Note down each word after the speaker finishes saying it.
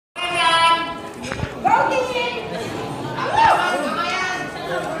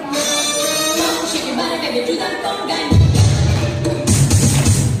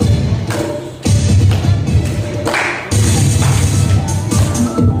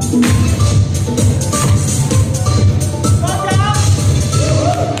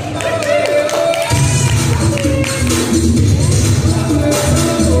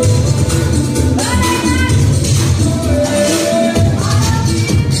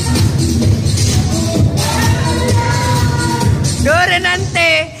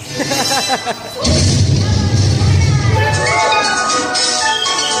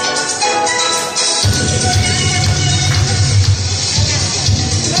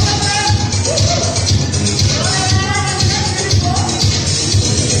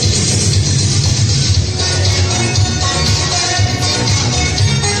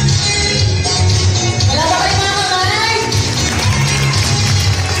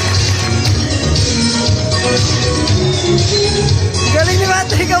Galing ni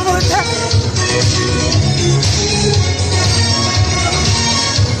Mate, ikaw muna.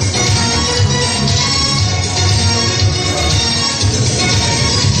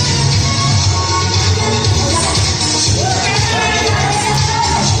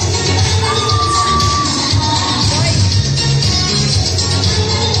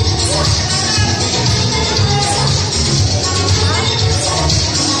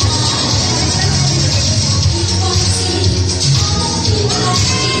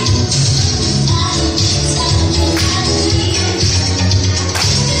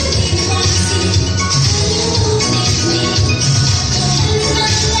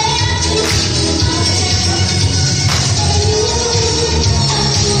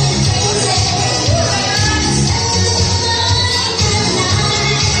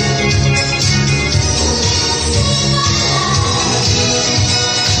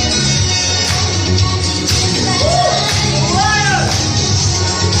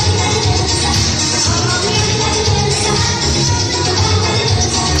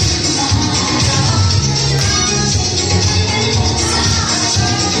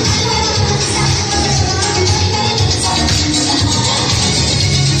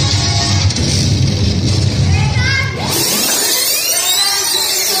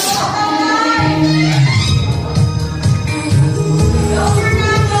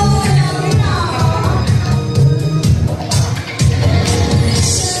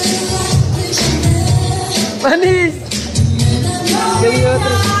 Manis. Galing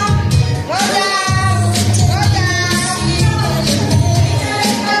otro.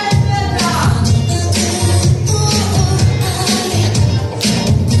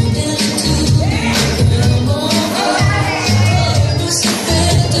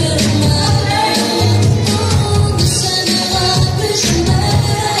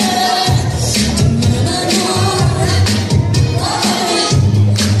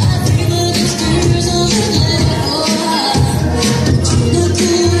 Oh,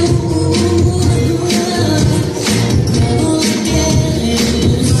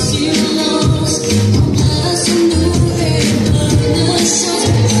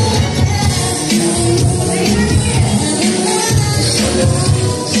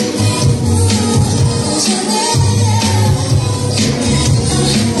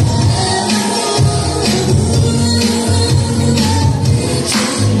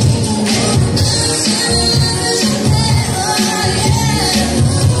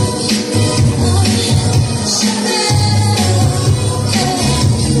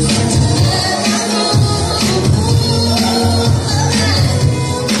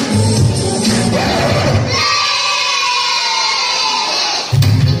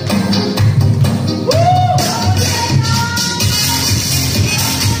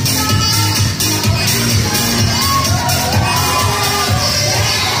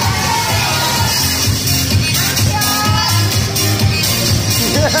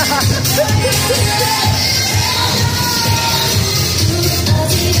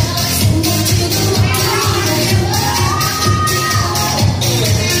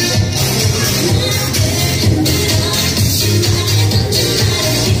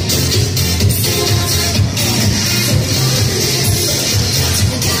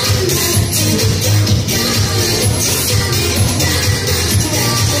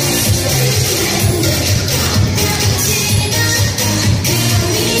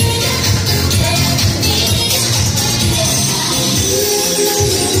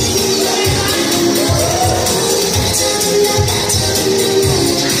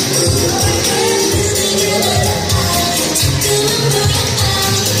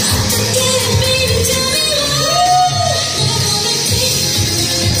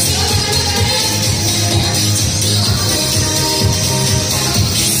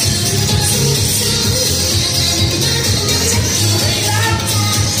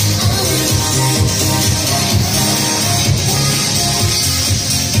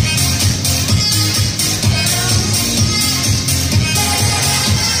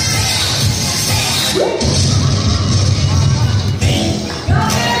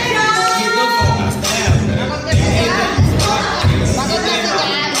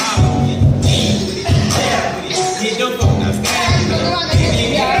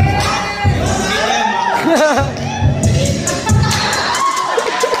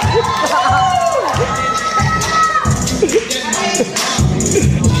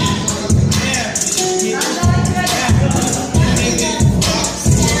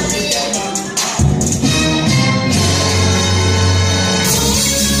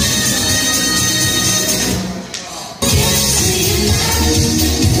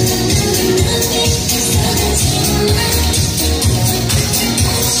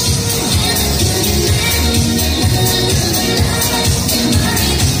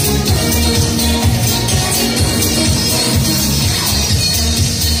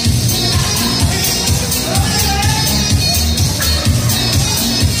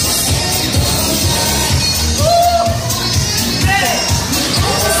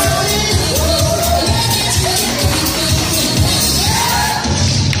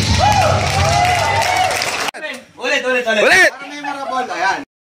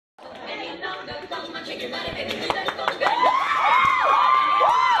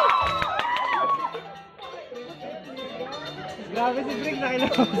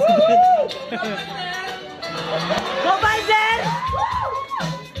 Go, Balder!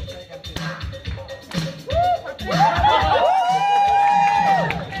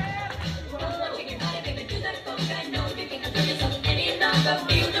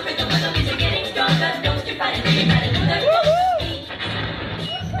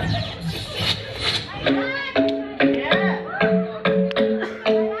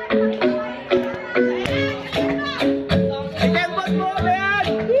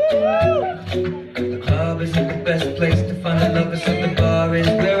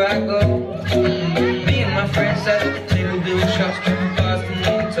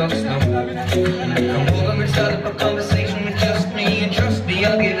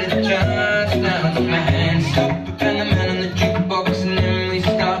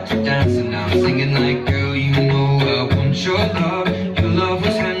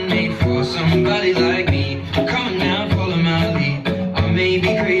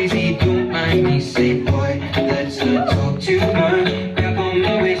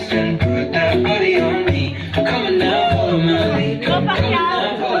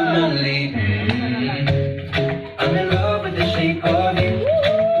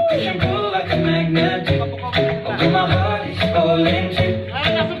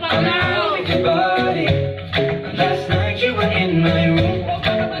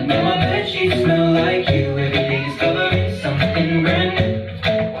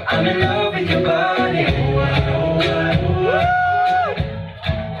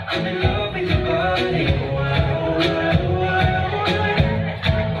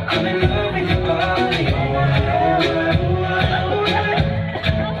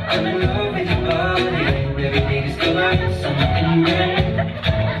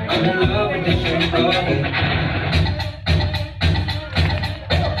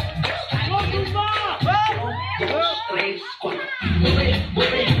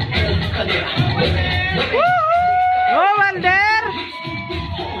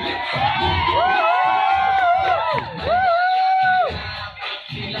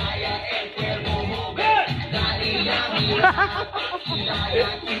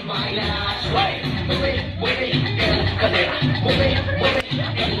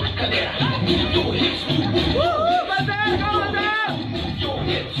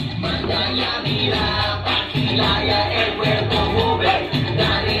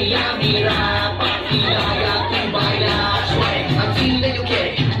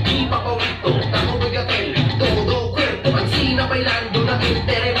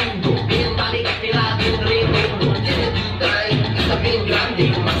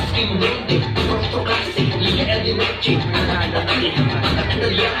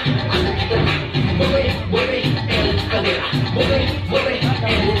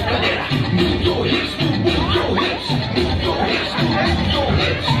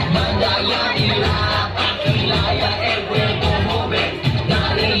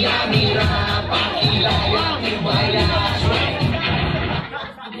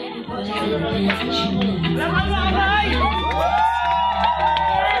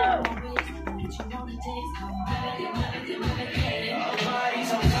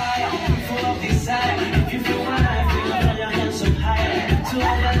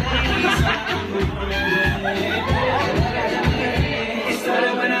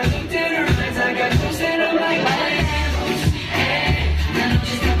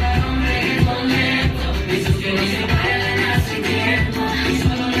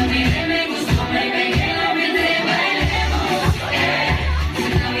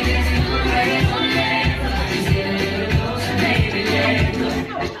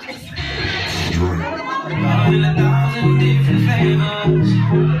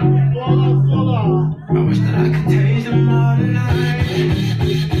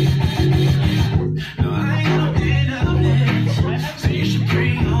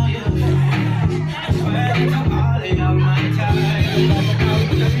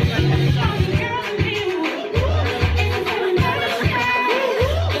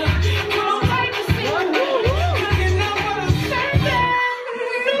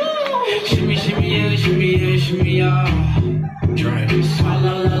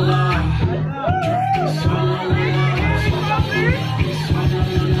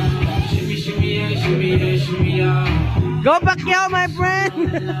 Go Pacquiao, my friend!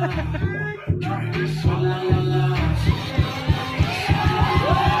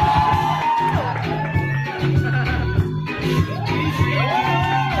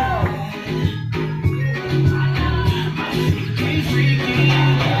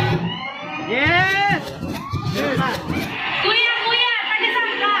 Yes! Kuya,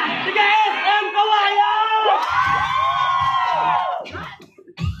 taga-saan ka? Sige, SM Kawayan!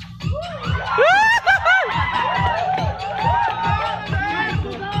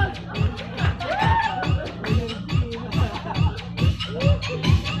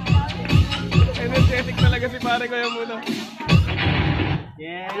 pare ko yan muna.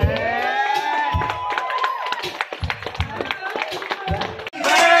 Yeah!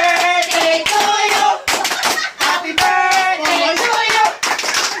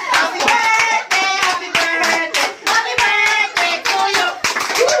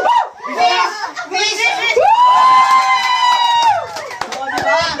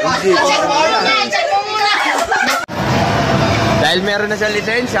 Dahil meron na siyang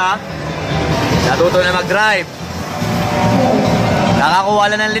lisensya, natuto na mag-drive. Nakakuha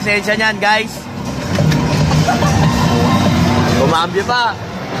lang ng lisensya niyan, guys. Kumambyo pa.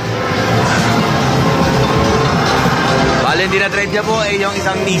 Bale, hindi na-drive niya po yung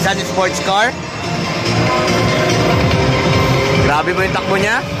isang Nissan sports car. Grabe po yung takbo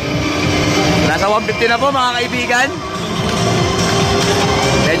niya. Nasa 150 na po, mga kaibigan.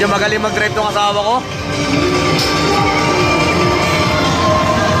 Medyo magaling mag-drive tong asawa ko.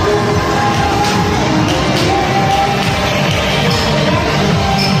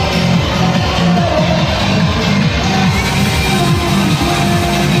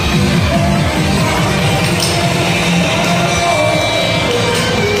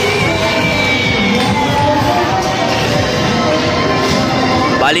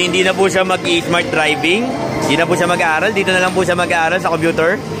 Bali, hindi na po siya mag-smart driving. Hindi na po siya mag-aaral. Dito na lang po siya mag-aaral sa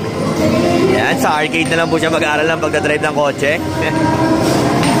computer. Yan, sa arcade na lang po siya mag-aaral ng pagdadrive ng kotse.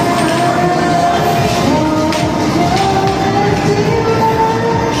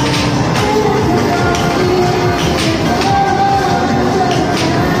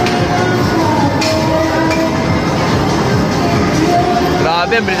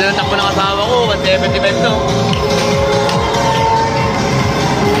 Grabe, ang bilis na takbo ng kasama ko. 175 no.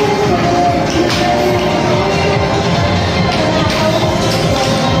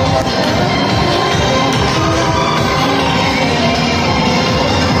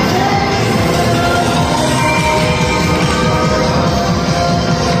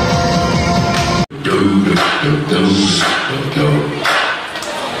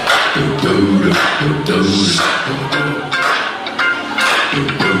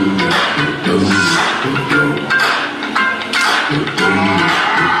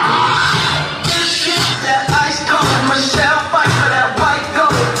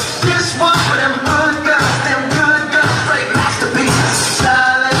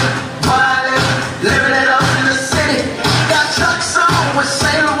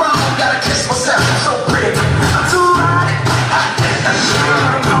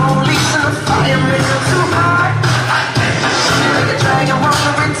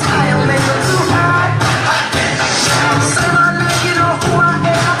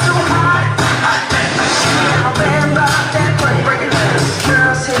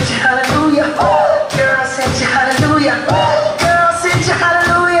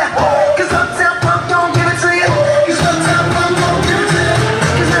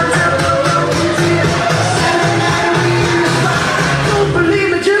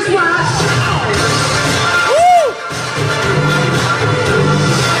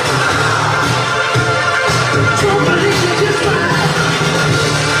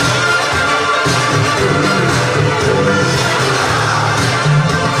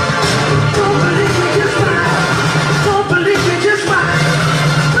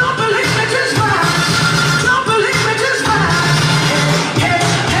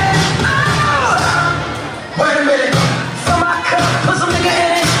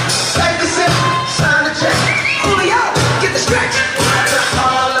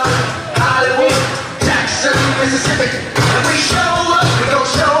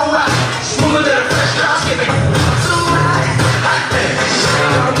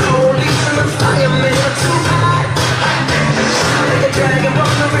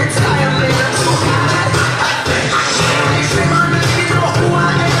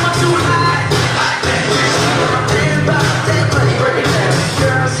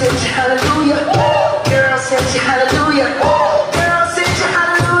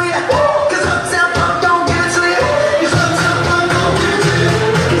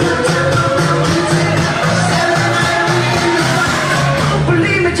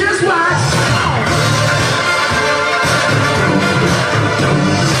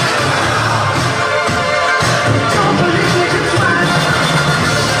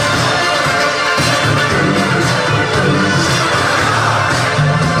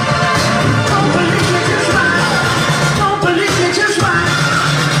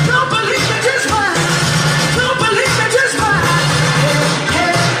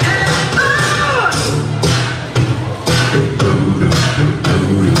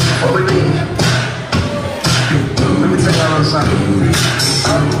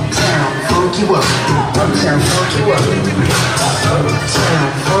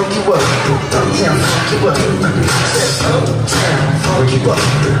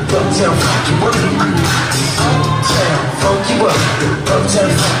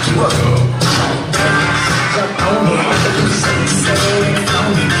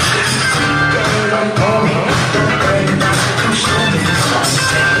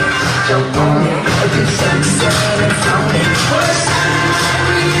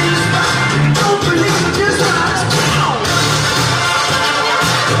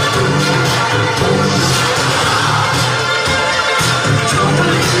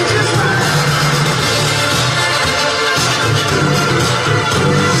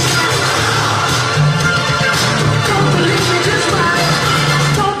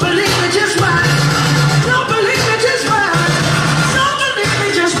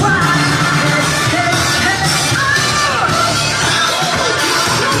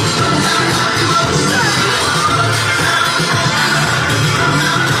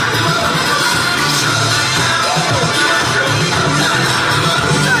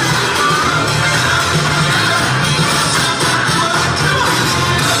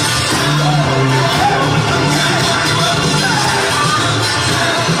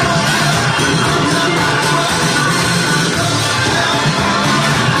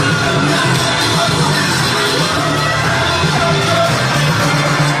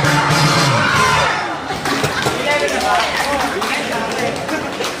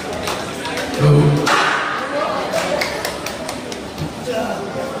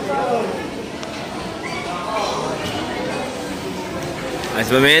 Nice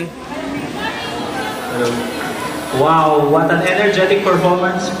ba, man? Wow, what an energetic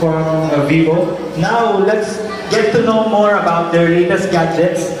performance from Vivo. Now, let's get to know more about their latest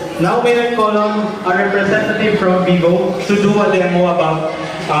gadgets. Now, may I call on a representative from Vivo to do a demo about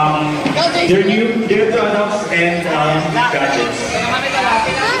their products and gadgets.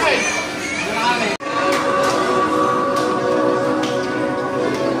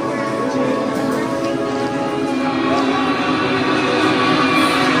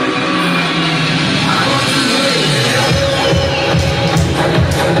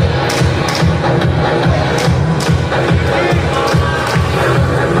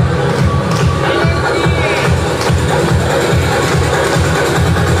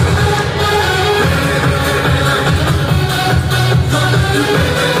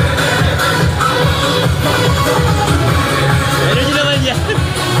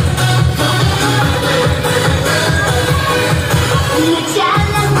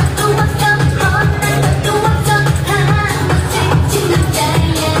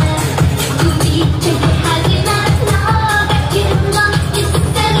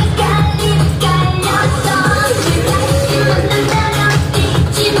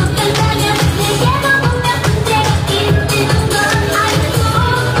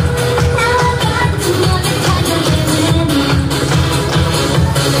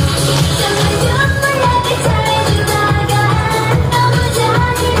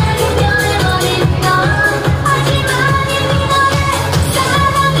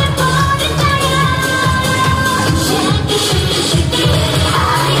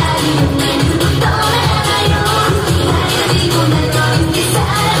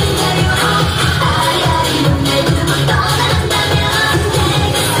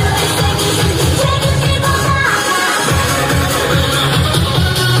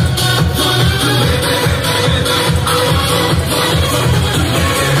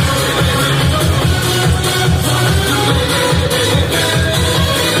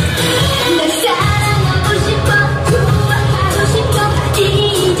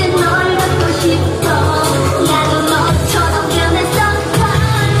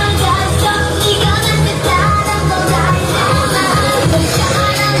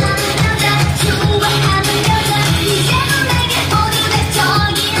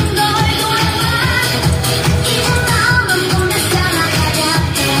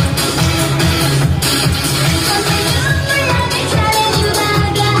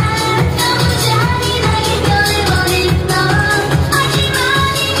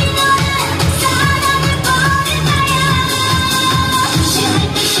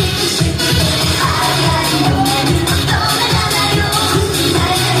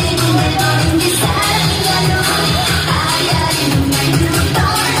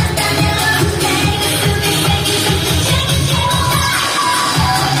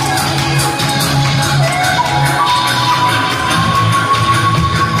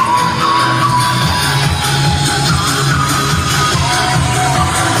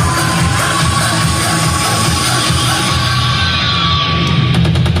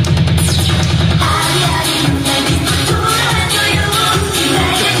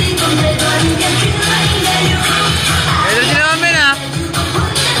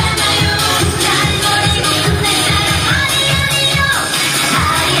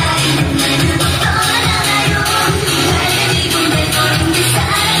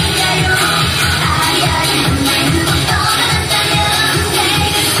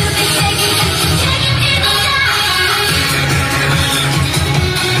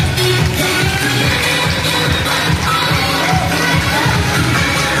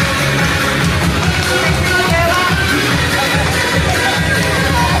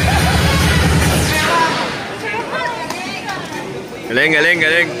 Galing, galing,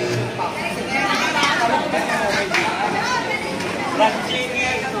 galing.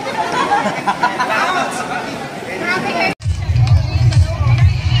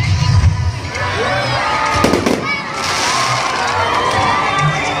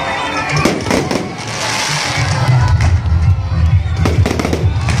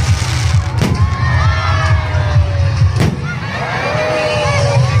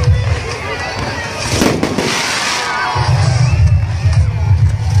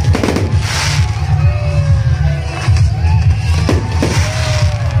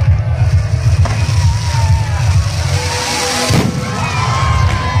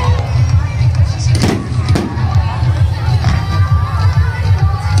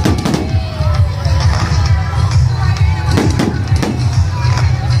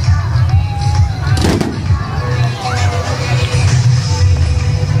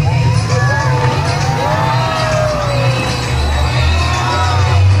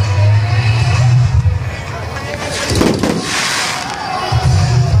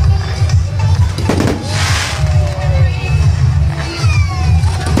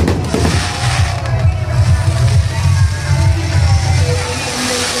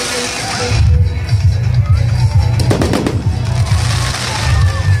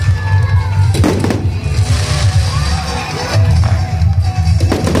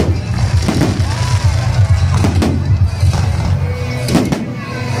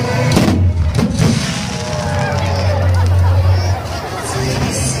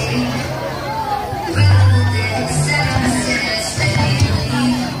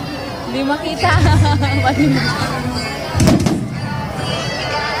 Hindi makita.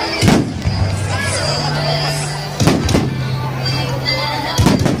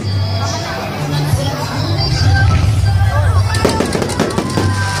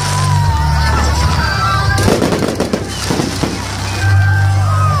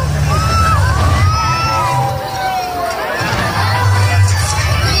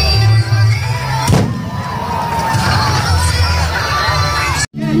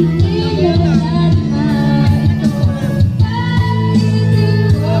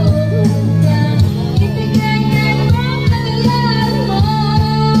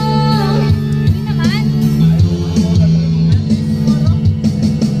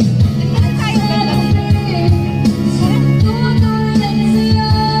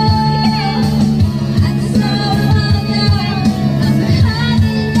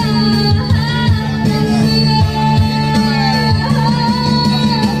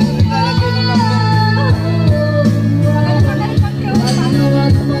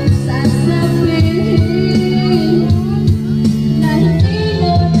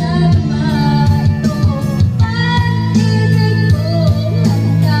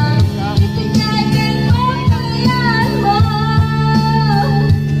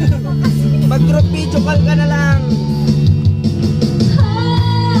 Mag-group video call ka na lang.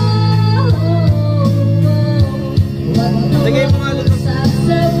 Lagay mo nga dito.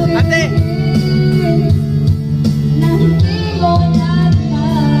 Ate!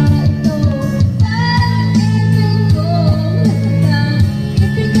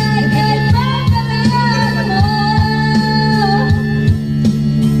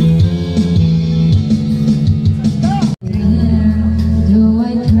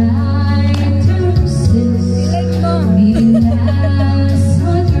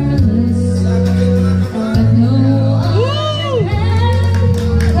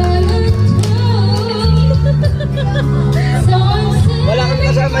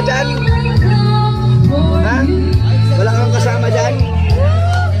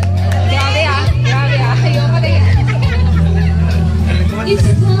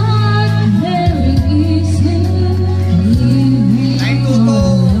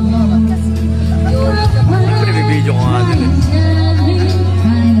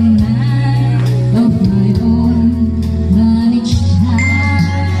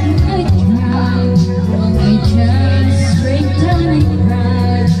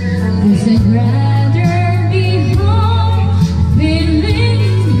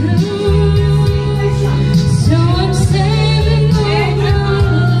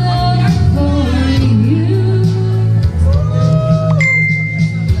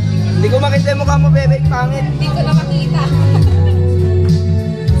 Makita mo ka mo, bebe, pangit. Hindi ko na makita.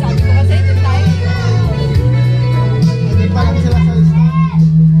 Sabi ko kasi ito tayo. Hindi pa lang sila sa lista.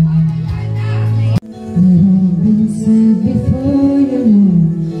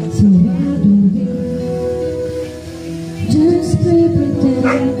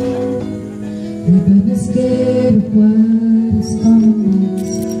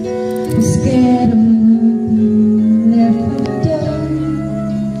 Scared of nothing left undone.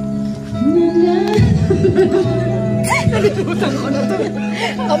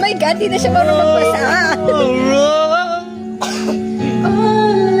 Oh my God, di na siya marunong magbasa.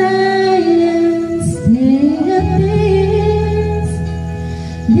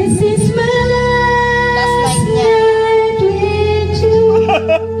 This is my Last line niya. life with you.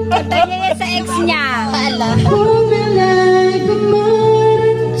 Kanta niya yan sa ex niya. Paala. Over like a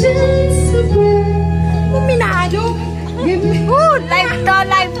modern just a breath. Uminado. Oh, live to,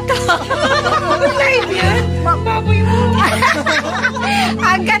 live to. Live yan? Baboy mo.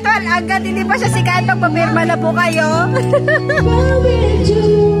 Agad hindi pa siya sikat. Magpapirma na po kayo. With you,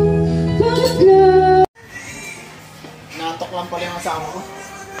 but love. Natok lang pala yung asawa ko.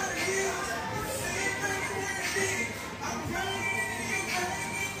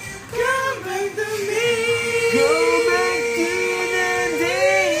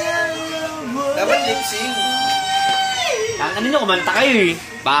 Dapat lip sync. Ano nyo, kumanta kayo eh.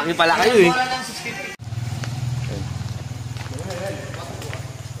 Baki pala kayo eh.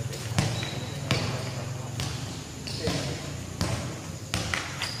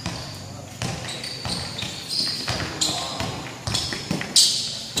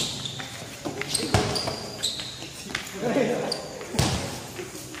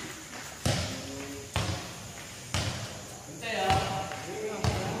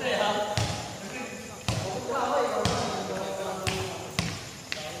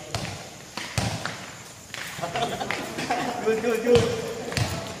 Good.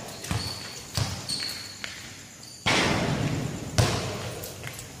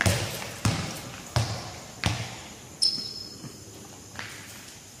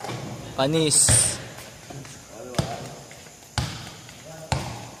 Panis.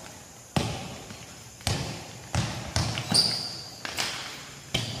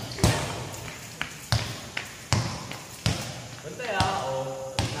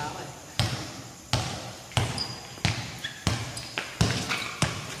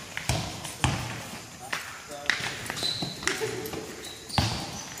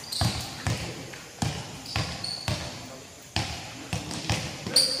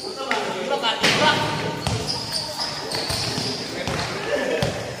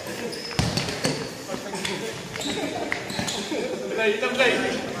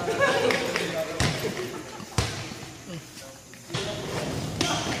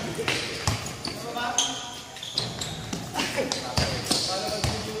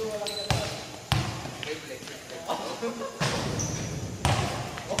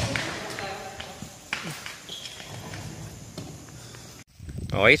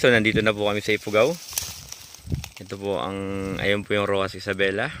 Okay, so nandito na po kami sa Ifugao. Ito po ayun po yung Roas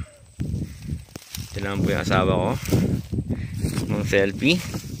Isabela. Ito naman po yung asawa ko. Mga selfie.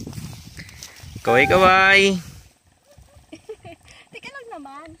 Kaway! Teka lang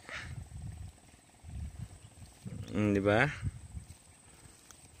naman. Diba?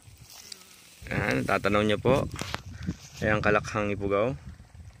 Tatanaw niya po. Ayan, kalakhang Ifugao.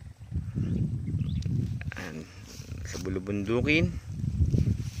 Sa bulubundukin.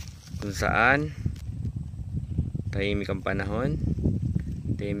 Kung saan tahimik ang panahon,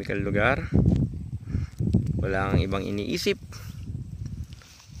 tahimik ang lugar, wala kang ibang iniisip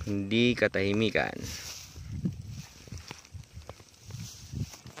kundi katahimikan.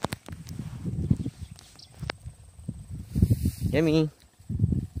 Yummy.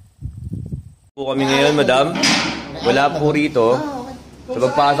 Po kami ngayon, madam. Wala po rito. So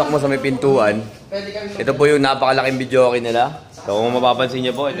pagpasok mo sa may pintuan, ito po yung napakalaking video okay nila. So kung mapapansin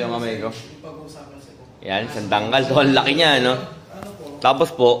niyo po, ito yung kamay ko. Yan, sandanggal. So ang laki niya, no?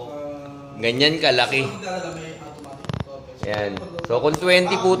 Tapos po, ganyan kalaki. Yan. So kung 20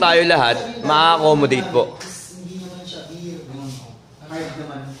 po tayo lahat, ma-accommodate po.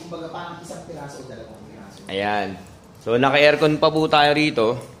 Ayan. So naka-aircon pa po tayo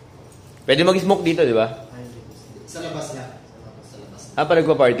rito. Pwede mag-smoke dito, di ba? Sa labas lang. Pag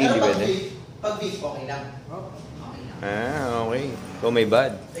nagpa-party, hindi pwede. Pag beef, okay lang. Okay. So may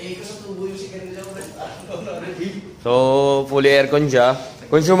bad. So fully aircon siya.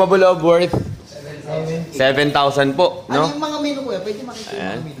 Consumable of worth 7,000 po, no? Ano yung mga menu kuya? Pwede makita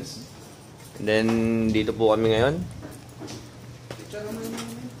yung mga menus. And then dito po kami ngayon.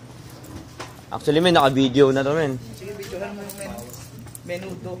 Actually may naka-video na to, men. Sige, videohan mo yung menu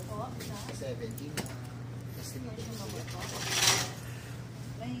to. 17.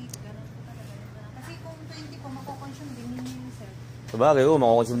 Kasi kung 20 po, makukonsume din ninyo, sir. Sabagay,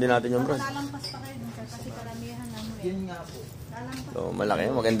 makukonsume din natin yung bro. Lalampas pa kayo dun, sir, kasi karamihan naman. Yun nga po. Lalampas. So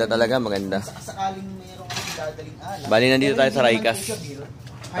malaki, maganda talaga, maganda. Sakaling mayroong dadaling ala. Bali nandito tayo sa Raikas.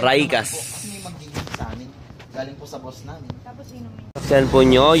 Raikas. Kasi may mag-gift sa amin. Galing po sa boss namin. Tapos inumin. Cellphone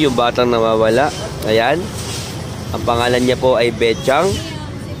nyo, yung batang nawawala. Ayan. Ang pangalan niya po ay Bechang.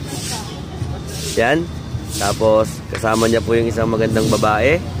 Yan. Tapos, kasama niya po yung isang magandang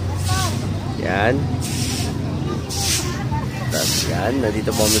babae. Yan. Tapos yan.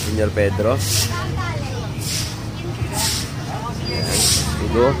 Nandito po kami si Senyor Pedro. Yan.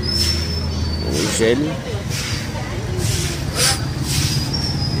 Ito. Michelle.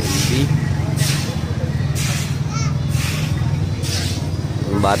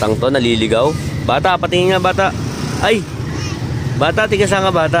 Yung batang to, naliligaw. Bata, patingin nga bata. Ay! Bata, tigasan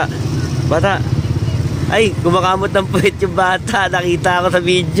nga bata. Bata. Ay, gumakamot ng puwet yung bata. Nakita ko sa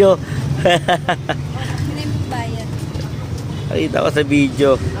video. Nakita ko sa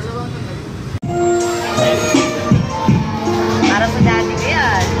video. Para sa dati ko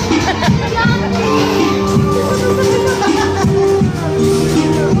yan.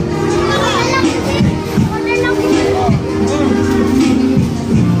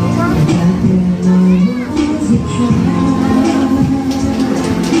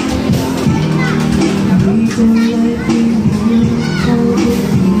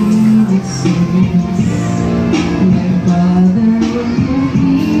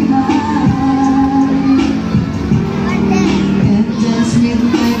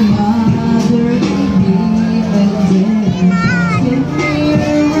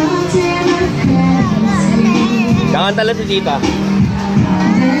 Kakanta lang si Tita.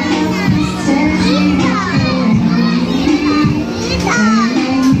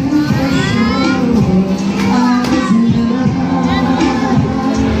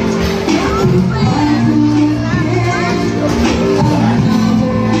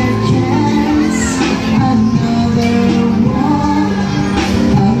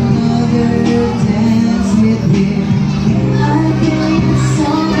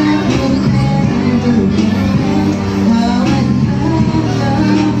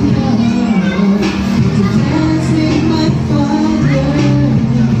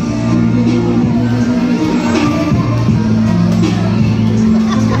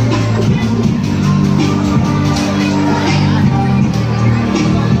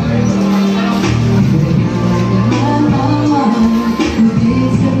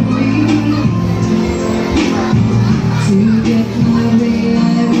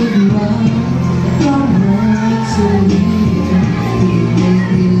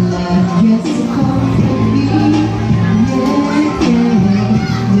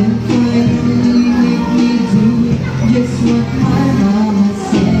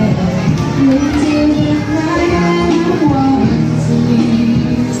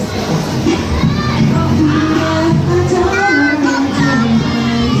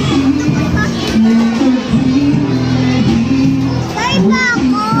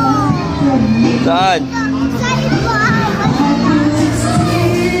 Saan?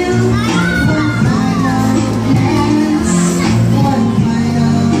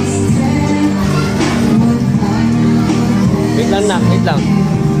 Wait lang na, wait lang.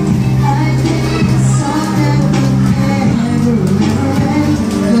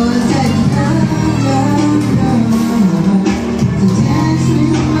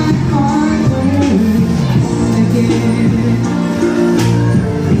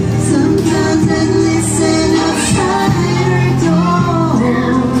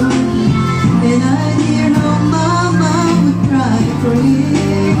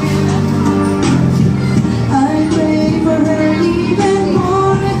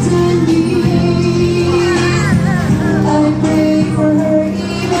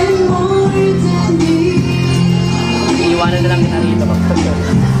 Iwanan na lang kita rito.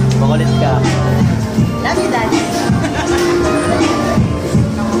 Makulit ka. Love you, Daddy.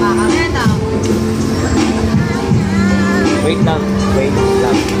 Wait lang. Wait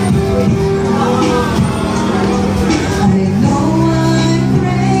lang. Wait. I know I'm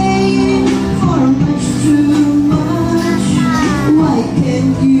praying for much too much. Why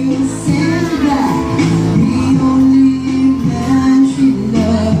can't you send back the only man she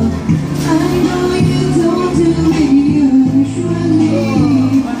loved? I know you don't do it usually,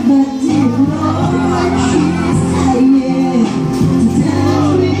 but dear Lord, she's tired to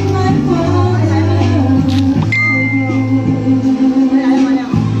dance with my father.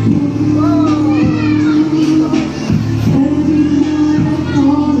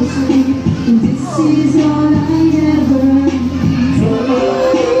 This is all I ever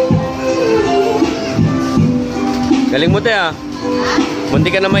Galing mo te ah. Munti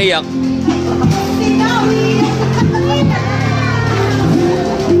ka na maiyak.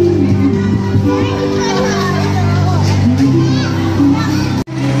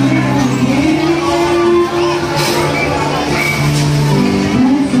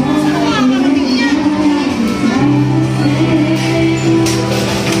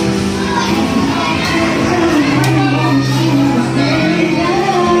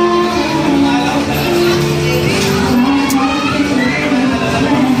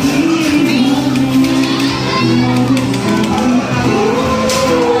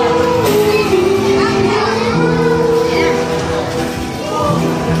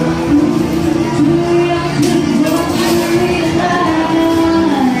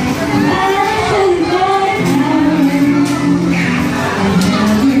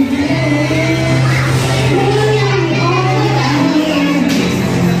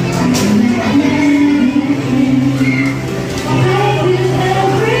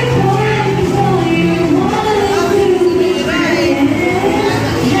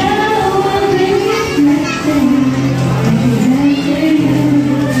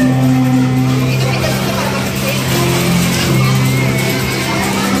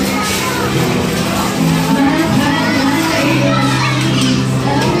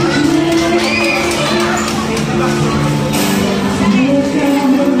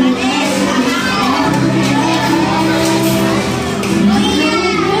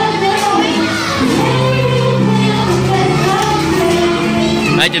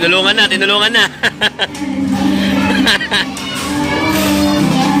 tinulungan na, tinulungan na.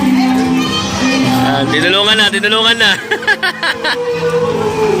 Tinulungan na, tinulungan na.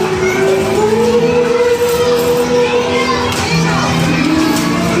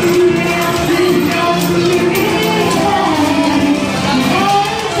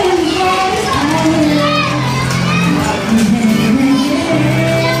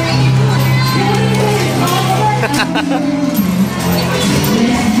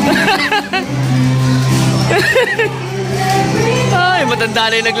 Ay, matanda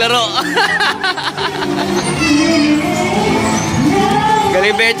na yung naglaro.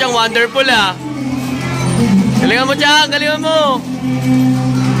 Galing Bechang, wonderful ah. Galingan mo, Chang, galingan mo.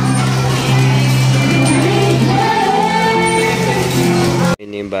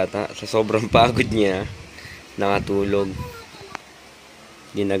 Ini yung bata, sa sobrang pagod niya, nakatulog.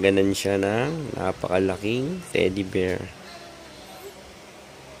 Ginaganan siya ng napakalaking teddy bear.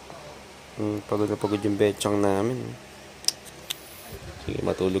 Pagod na pagod yung Bechang namin. Sige,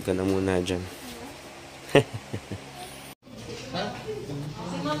 matulog ka na muna dyan. Pero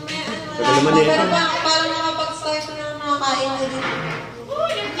parang nakapag-start na makakain na dito.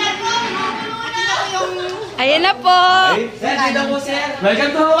 Ayan na po. Sir, dito po, sir.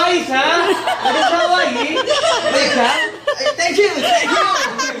 Welcome to Hawaii, ha? Welcome to Hawaii. Thanks, ha? Thank you, thank you.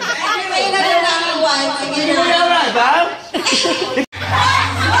 May nagagawan. Sige mo na, Brad, ha?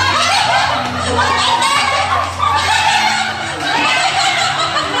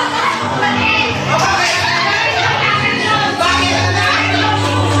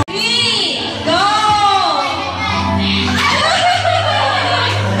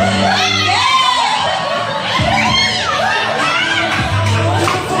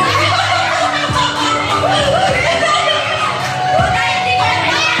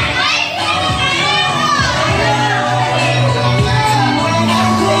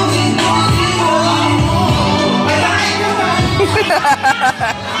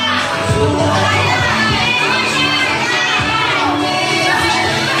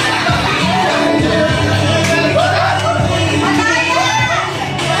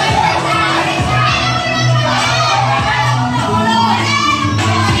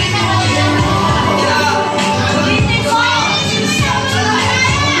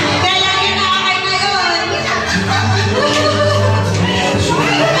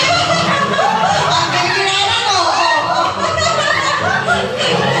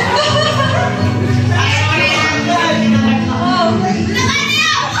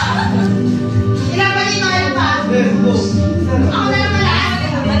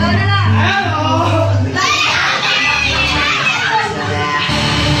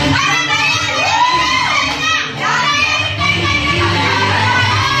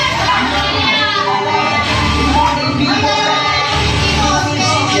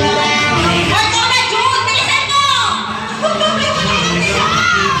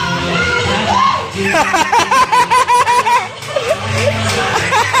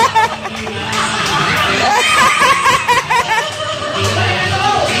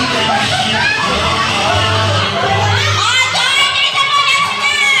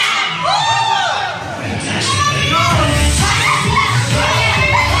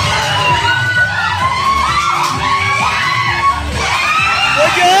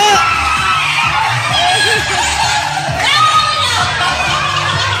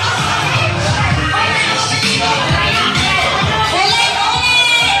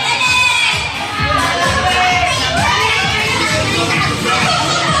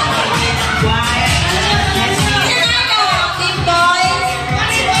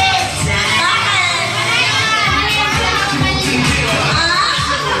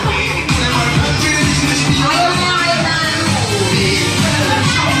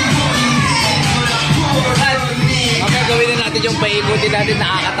 Yung paikutin natin,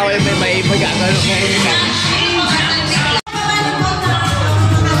 nakakatawa yung may gagawin mo.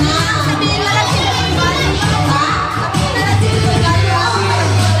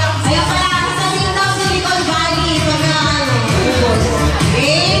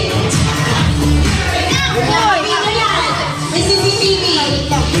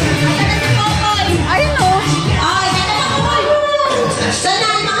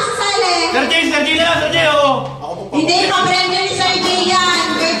 Hindi, pa-premyo ni Sir Jay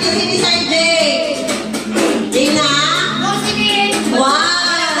yan. Courtesy ni Sir Jay.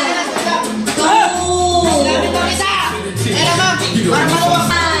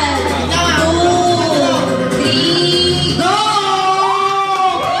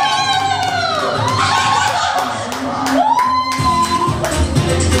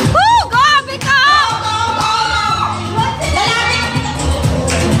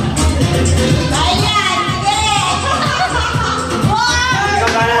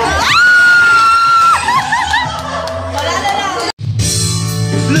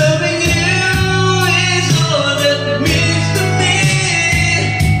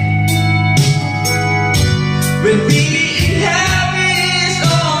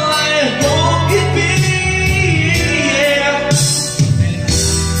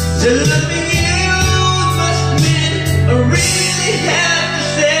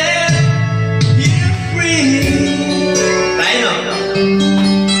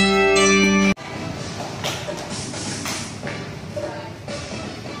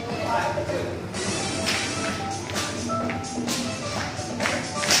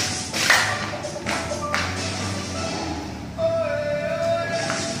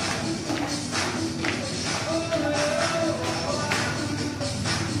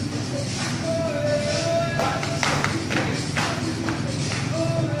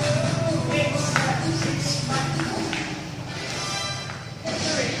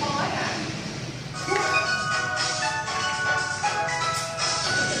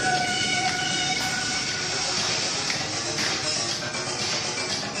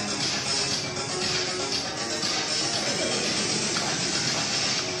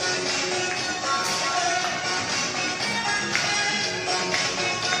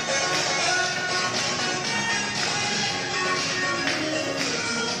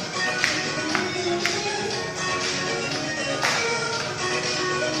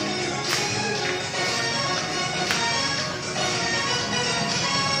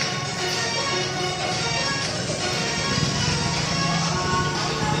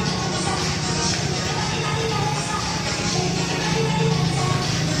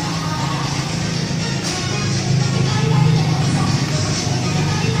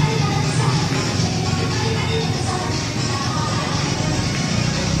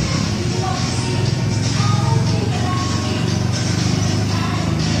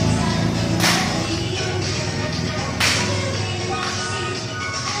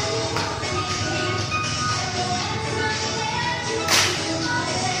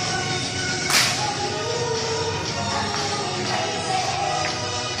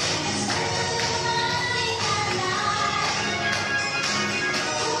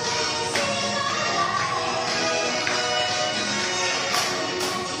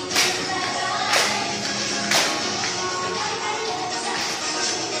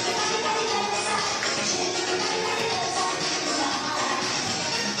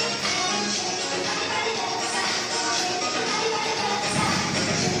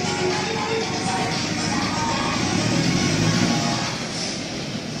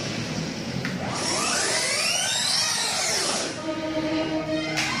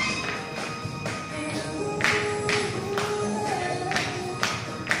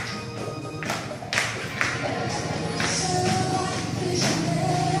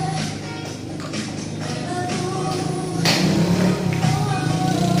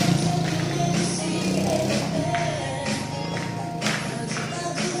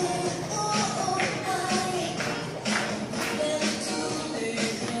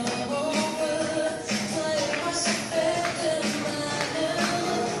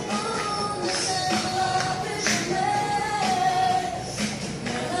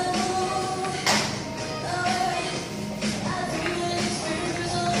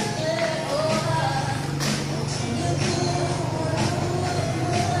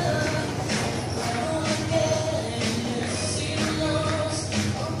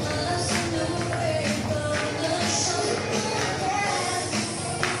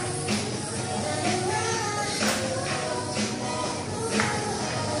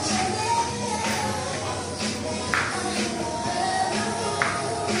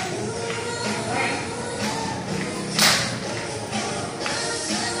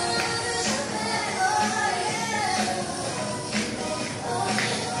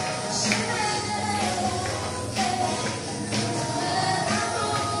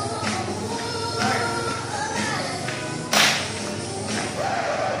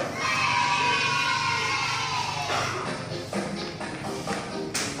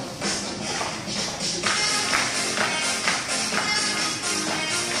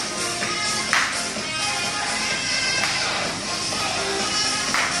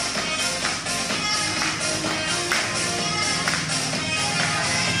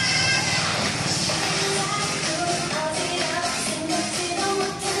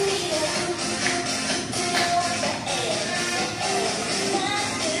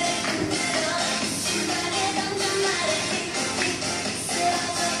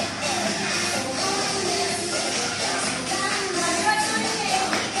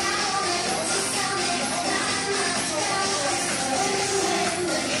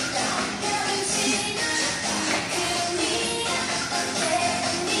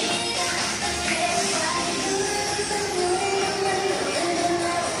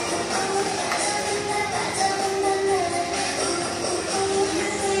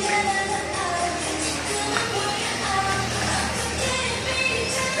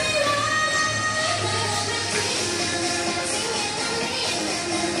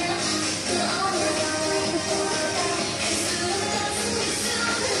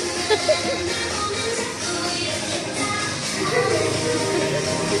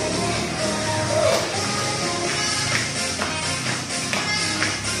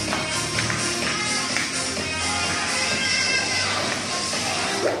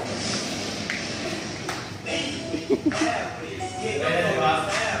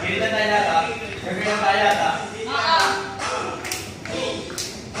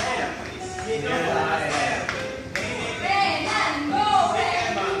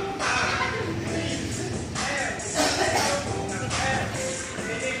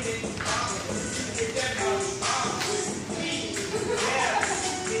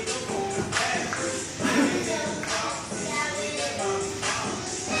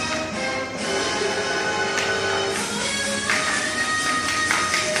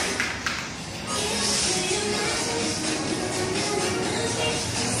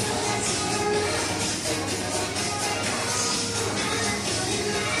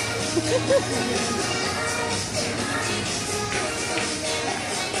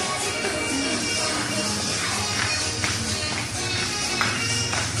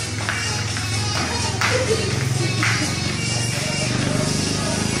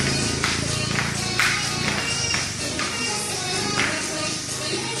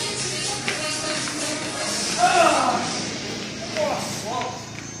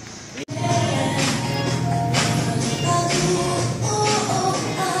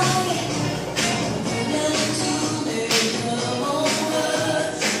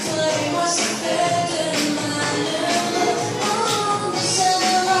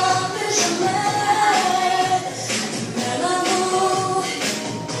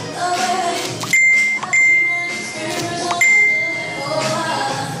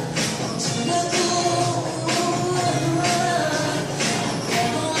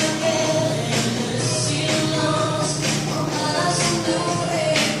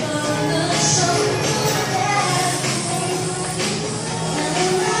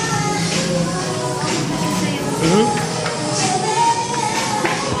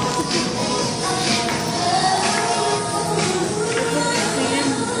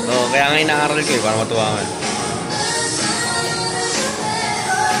 Kaya nga inaaral ko para matuwa ka.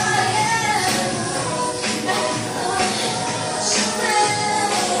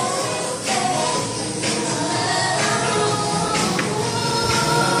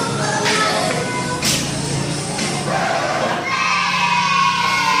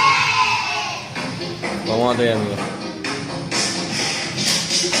 Vamos a yan.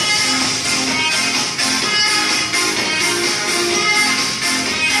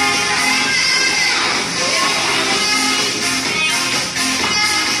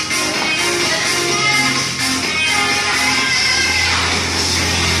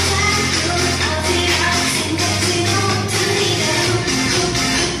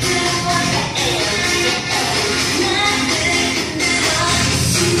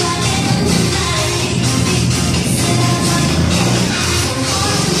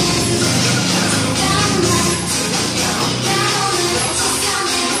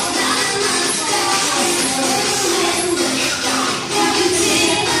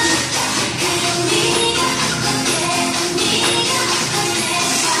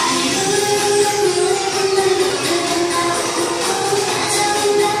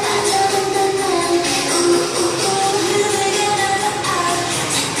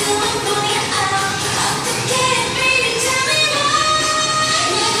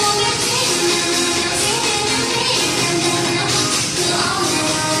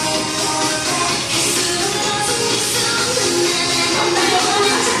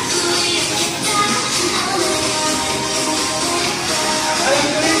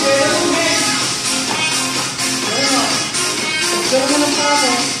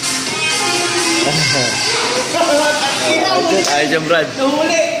 Ayos yung Brad.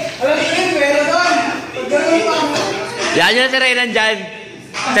 Nahuli! Alam mo yun, meron doon! Pagkaroon pa! Yan yung Serena dyan.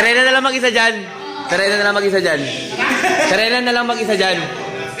 Serena na lang mag-isa dyan. Serena na lang mag-isa dyan. Serena na lang mag-isa dyan.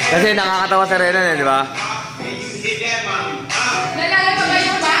 Kasi nakakatawa Serena na, di ba? Nalala pa ba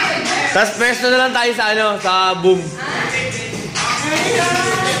yung bakit? Tapos pesto na lang tayo sa ano, sa boom.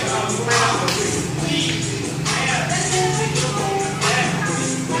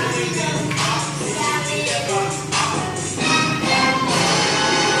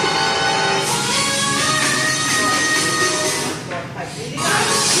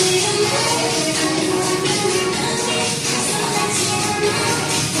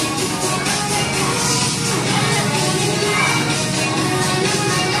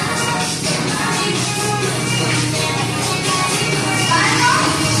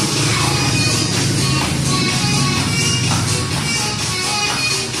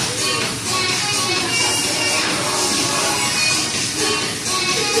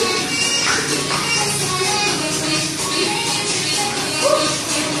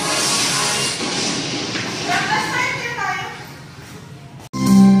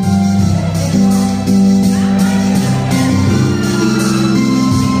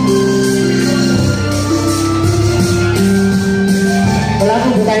 Wala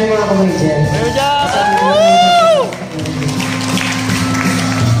akong tayo mga kamay dyan.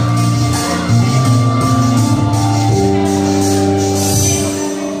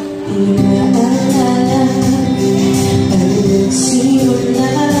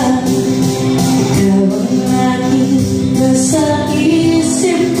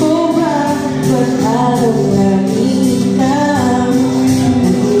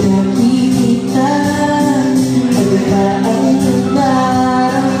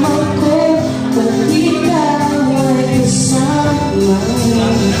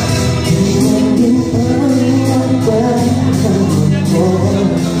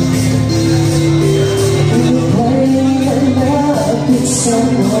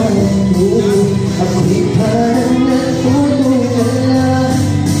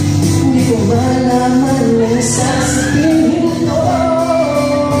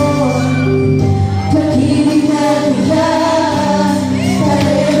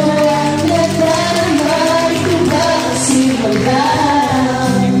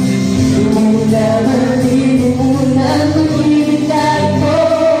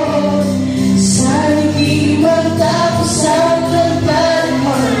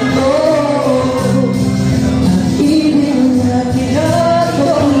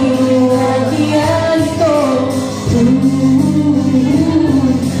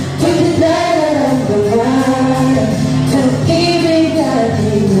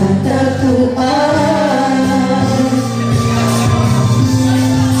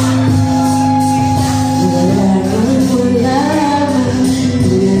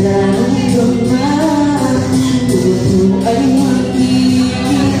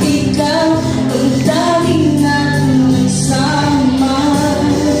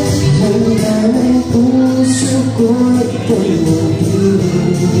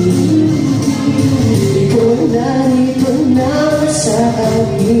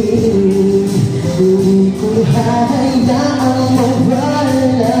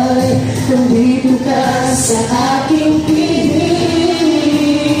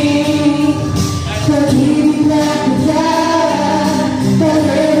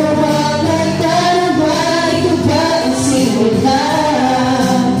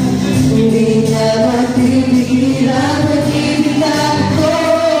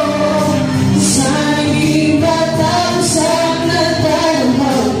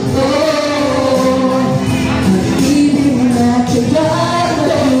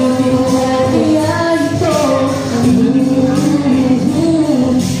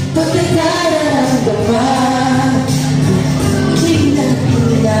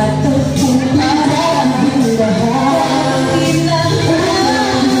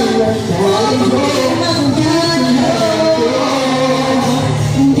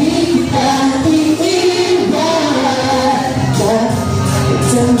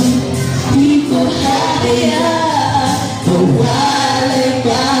 kaya mawalay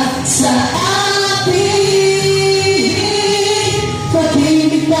ka sa akin?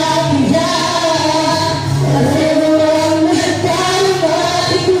 Pag-ibig na kaya alam mo na tayo ba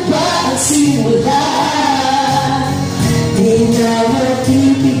ito ba ang simula? Di na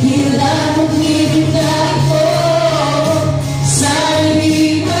mapipigil ang pag-ibig na ito. Sana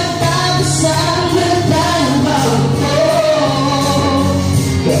di matapos ang ganda ng bawat ko.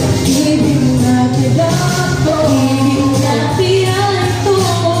 Pag-ibig na kailangan ko, pag-ibig na pinala ito.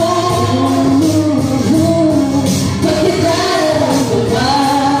 Pagkakala ng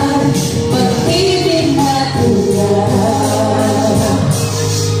buwan, pag-ibig na tulan.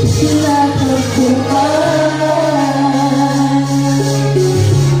 Lahat ng buwan.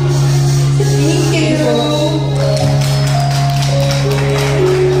 Thank you.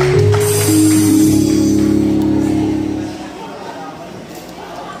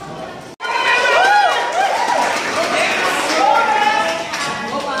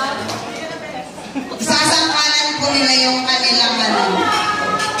 Sasangkalan po nila yung kanilang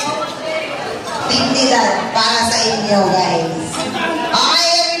dignidad para sa inyo, guys. Okay,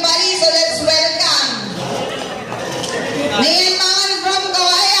 everybody, so let's welcome Neilman from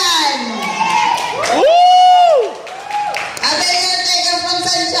Kawayan. Abelio Tegan from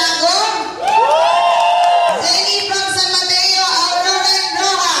Santiago. Zenny from San Mateo, Aurora and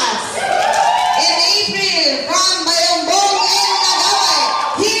Rojas. In April from Bayambong and Nagaway.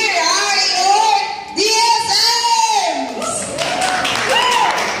 Here are your DSMs!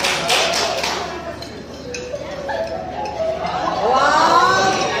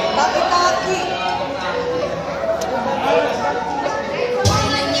 Wow! Taki-taki!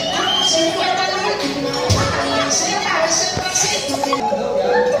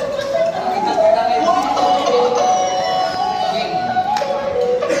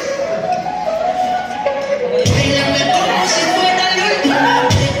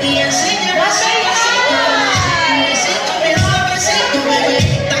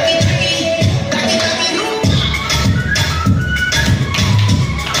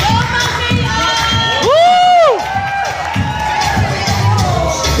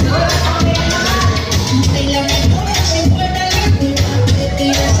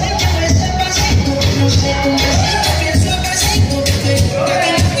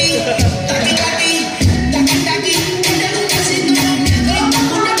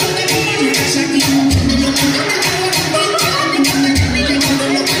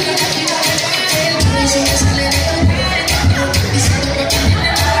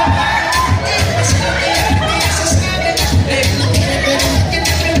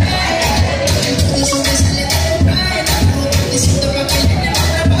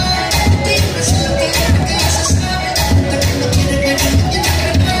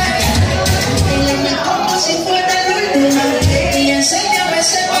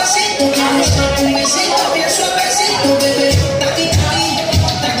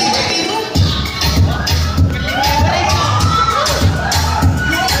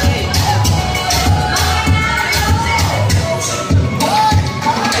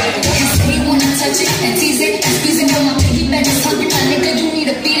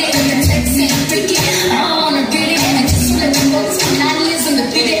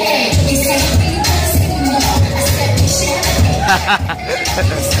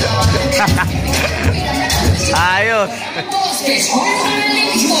 Ayos.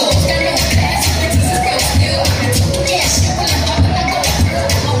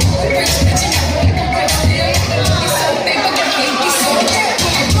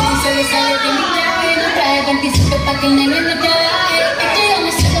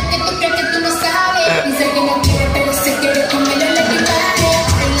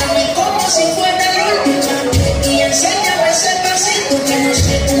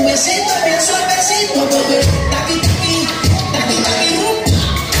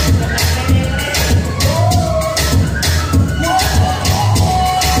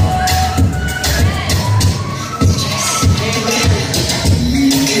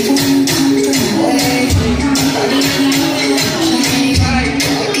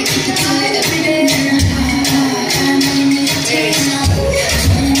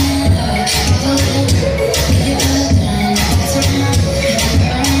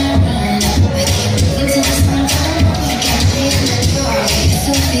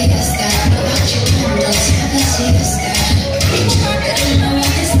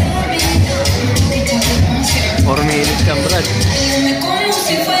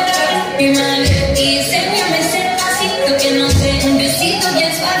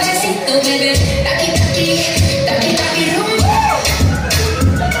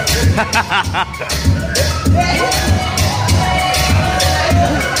 Hahaha.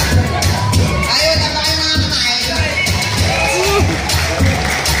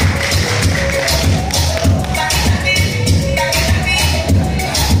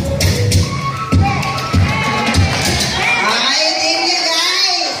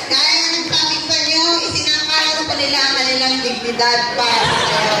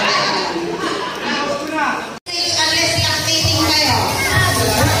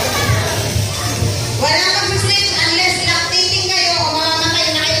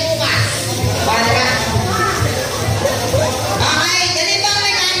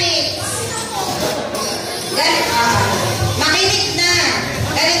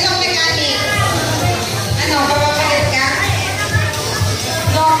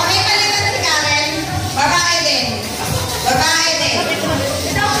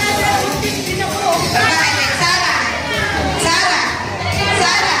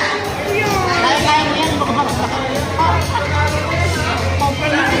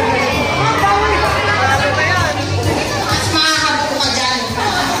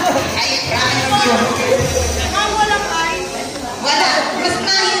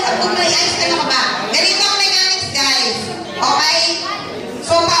 kung may ayos ka na ka ba? Ganito ang mechanics, guys. Okay?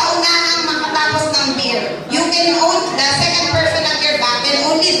 So, pauna ang makatapos ng beer. You can own, the second person at your back can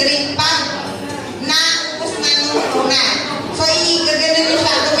only drink pag naubos na nung una. So, igaganon nyo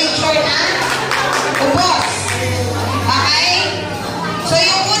siya to make sure na ubos. Okay? So,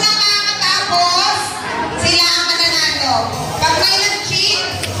 yung unang makakatapos, sila ang mananalo. Pag may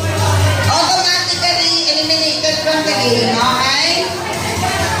nag-cheat, automatically eliminated from the game. Okay?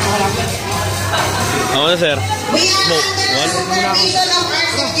 Ako na, sir. We are under the supervision of our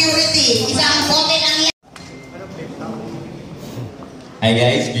security. Isang bote lang yan. Hi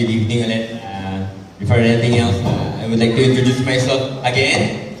guys, good evening ulit. Before anything else, I would like to introduce myself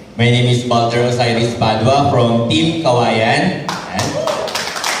again. My name is Walter Osiris Padua from Team Kawayan.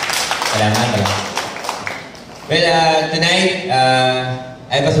 Salamat. Well, tonight,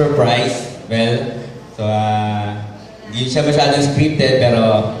 I have a surprise. Well, so, hindi siya masyadong scripted,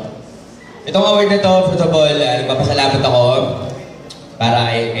 pero itong award na to, first of all, nagpapasalamat ako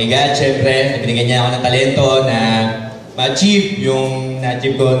para kay God, syempre, binigyan niya ako ng talento na ma-achieve yung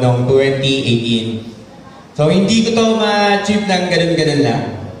na-achieve ko noong 2018. So, hindi ko to ma-achieve ng ganun-ganun lang.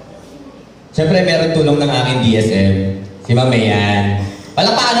 Syempre, meron tulong ng aking DSM, si Ma'am Mayan.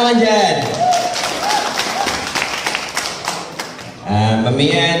 Palakpakan naman dyan! Ma'am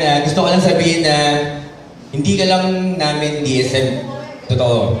Mayan, gusto ko lang sabihin na hindi ka lang namin DSM,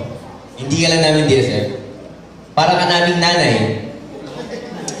 totoo. Hindi ka lang namin DSM. Para ka naming nanay.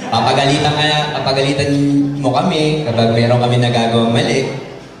 Papagalitan mo kami kapag meron kami nagagawang mali.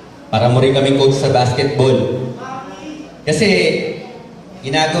 Para mo rin kami coach sa basketball. Kasi,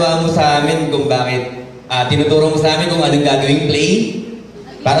 ginagawa mo sa amin kung bakit, tinuturo mo sa amin kung anong gagawing play.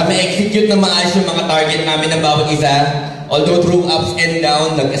 Para ma-execute na maayos yung mga target namin ng bawat isa. Although through ups and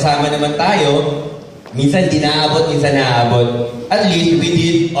downs, nagkasama naman tayo. Minsan di naabot, minsan naabot. At least, we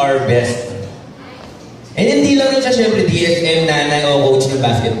did our best. And hindi lang rin siya, syempre, DSM, nanay o coach ng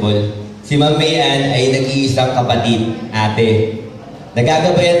basketball. Si Ma'am Mayan ay nag-iisang kapatid, ate.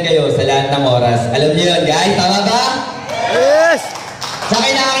 Nagagabayan kayo sa lahat ng oras. Alam niyo yun, guys? Tama ba? Yes! Sa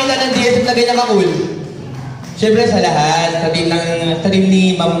akin nakakita ng DSM na ganyan ka-cool. Syempre sa lahat, sa team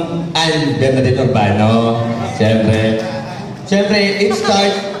ni Ma'am Ann Bernadette Urbano. Syempre, it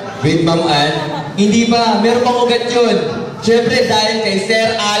starts with Ma'am Ann. Hindi pa, meron pang ugat yun. Siyempre dahil kay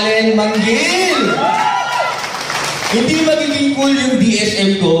Sir Allen Manggil. Hindi magiging cool yung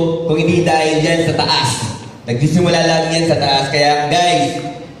DSM ko kung hindi dahil yan sa taas. Nagsisimula lang yan sa taas. Kaya guys,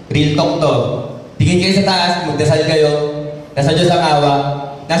 real talk to. Tingin kayo sa taas, magdasal kayo. Nasa Diyos ang awa.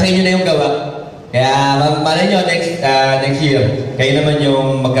 Nasa inyo na yung gawa. Kaya malay nyo next year, kayo naman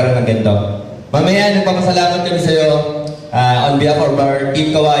yung magkaroon ng ganito. Mamaya, nagpapasalamat kami sa'yo. On behalf of our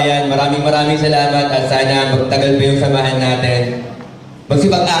Team Kawayan, maraming salamat at sana magtagal pa yung samahan natin.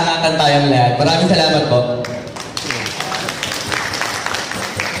 Magsipag-angatan tayong lahat. Maraming salamat po.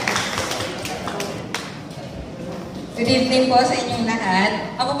 Good evening po sa inyong lahat.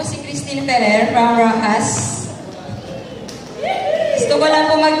 Ako po si Christine Ferrer from Rojas. Gusto ko lang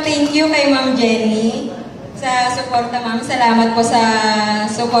po mag-thank you kay Ma'am Jenny sa suporta, ma'am. Salamat po sa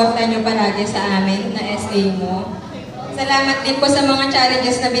suporta niyo palagi sa amin na SA mo. Salamat din po sa mga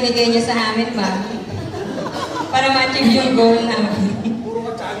challenges na binigay niyo sa amin, ma'am. Para ma-achieve yung goal namin.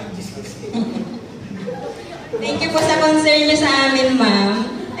 Thank you po sa concern niyo sa amin, ma'am.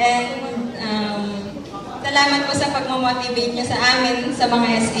 And salamat po sa pag-motivate niyo sa amin, sa mga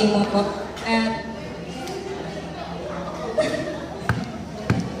SA mo po. At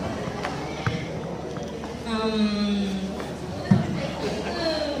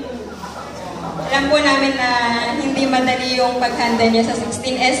alam po namin na hindi madali yung paghanda niyo sa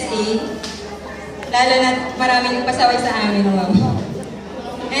 16 SA, lalo na maraming pasaway sa amin, ma'am.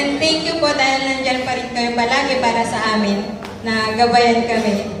 And thank you po dahil nandyan pa rin kayo palagi para sa amin, na gabayan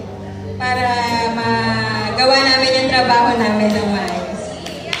kami para magawa namin yung trabaho namin ng maayos.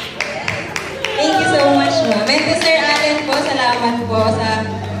 Thank you so much, ma'am. And to Sir Allen po, salamat po sa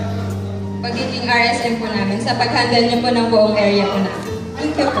pagiging RSM po namin, sa paghandle niyo po ng buong area po namin.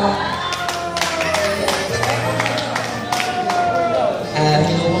 Thank you po.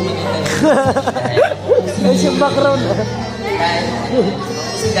 Ayos yung background.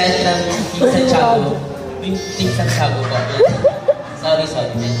 Kasi dahil lang sa Tiago, yung things sa Tiago po. Sorry.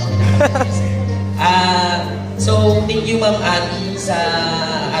 So, thank you Ma'am Ati sa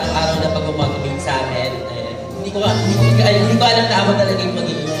araw-araw na pag-motivate sa amin. Hindi ko alam na ako talaga yung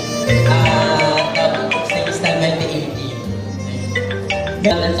magiging sa isang 2018.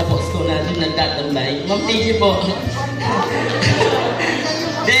 Galan sa post ko natin nagtatambay. Ma'am, thank you po.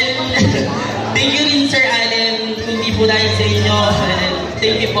 Then, thank you rin Sir Allen, kung di po dahil sa inyo.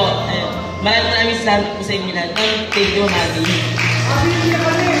 thank you po. Maraming salamat po sa inyo lahat. Thank you, Mami.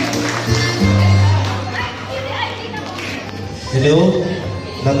 Hello,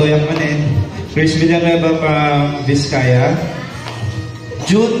 Dato yang manin. Chris Villanueva from Vizcaya.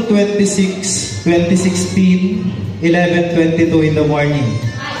 June 26, 2016, 11:22 in the morning.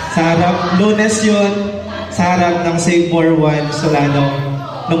 Sa harap, Lunes yun, sa harap ng Save More One Solano.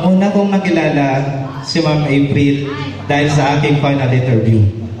 Nung una kong nakilala si Ma'am April dahil sa aking final interview.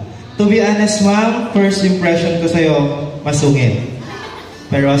 To be honest, Ma'am, first impression ko sa'yo, masungit.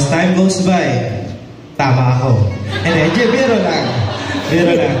 Pero as time goes by, tama ako. Hindi, biro lang.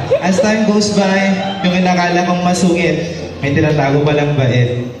 Biro lang. As time goes by, yung inakala kong masungit, may tinatago palang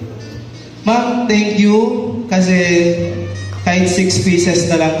bait. Ma'am, thank you kasi kahit 6 pieces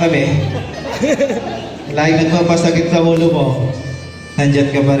na lang kami, lagi nagpapasakit sa ulo mo, nandyan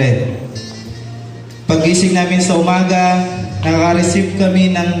ka pa rin. Pag-gising namin sa umaga, nakaka-receive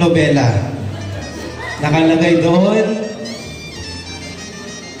kami ng nobela. Nakalagay doon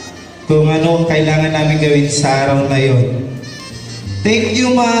kung ano kailangan namin gawin sa araw na yun. Thank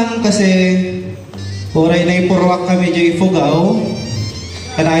you, ma'am, kasi oray na ipurwak kami dyan ifugaw,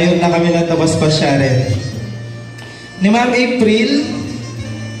 kanayon na kami ng tabas pa siya rin. Ni Ma'am April,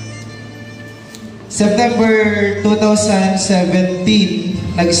 September 2017,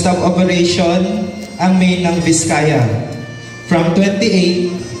 nag-stop operation ang main ng Vizcaya. From 28,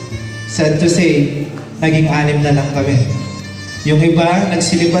 sad to say, naging 6 na lang kami. Yung iba,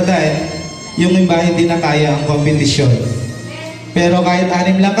 nagsilipatan, yung iba hindi na kaya ang kompetisyon. Pero kahit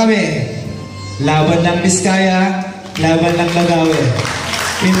 6 lang kami, laban ng Vizcaya, laban ng Lagawe.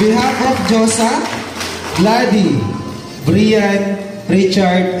 In behalf of Josa, Gladys, Brian,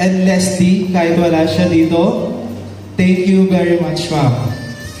 Richard, and Leslie, kahit wala siya dito, thank you very much, ma'am.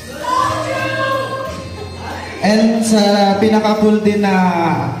 And sa pinaka-cool din na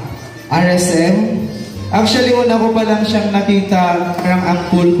RSM, actually una ko pa lang siyang nakita, parang ang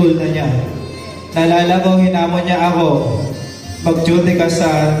cool-cool na niya. Naalala ko, hinamon niya ako, mag-duty ka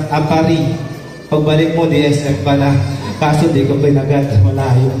sa Apari. Pagbalik mo, DSM pala. Kaso di ko pinagat,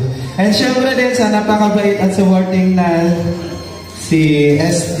 malayo. And syempre din sa napakabait at supporting na si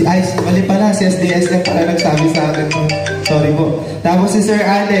mali pala, si SDSM pala nagsabi sa akin. Sorry po. Tapos si Sir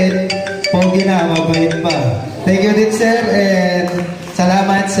Allen, pogi na, mabait pa. Thank you din, sir, and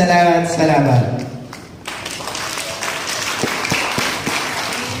salamat.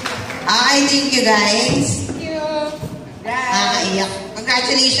 I thank you, guys. Thank you. Yeah.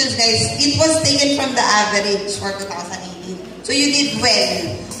 Congratulations, guys. It was taken from the average for 2018. So you did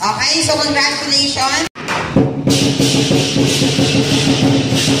well. Okay, so congratulations.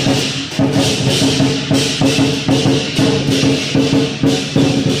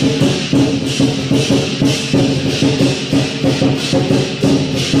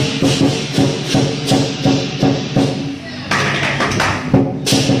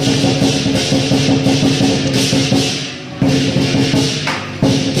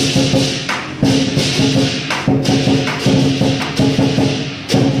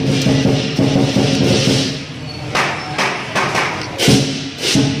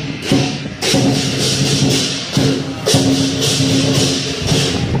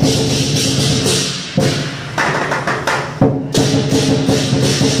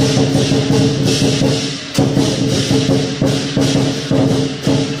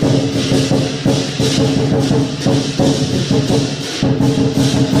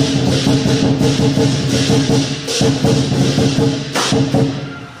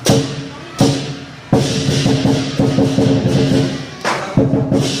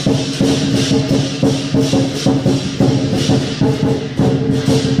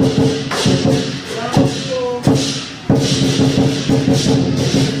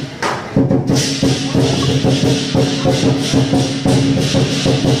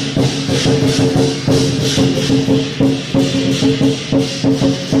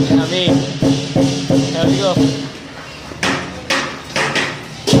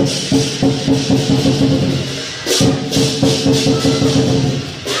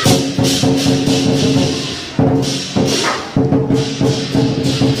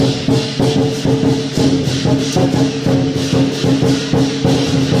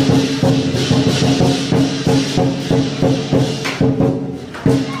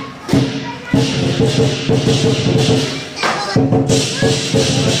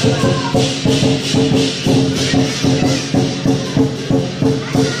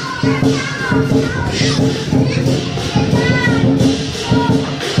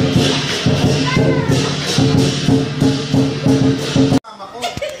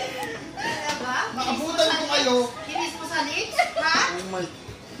 Nakabutan ko kayo. Kinis mo sa lips? Ha? mic.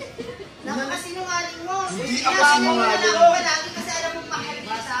 Nakakasinungaling mo. Hindi ako sinungaling. Ako lagi kasi alam mo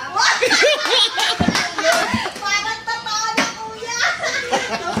pakikita. Parang totoo na, kuya.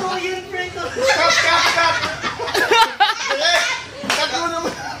 Totoo yun, friend. Cut! Cut mo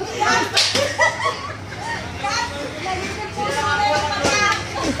naman.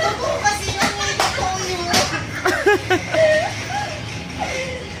 Totoo kasi yun, totoo yun.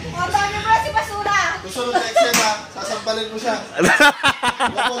 O, dami mo si Basura. Susunod na exam ha, sasampalin mo siya.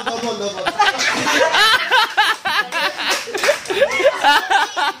 Double.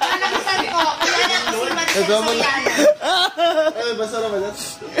 Nalakisan ko, kaya na kasi Double. yan. Ay, basta naman yan.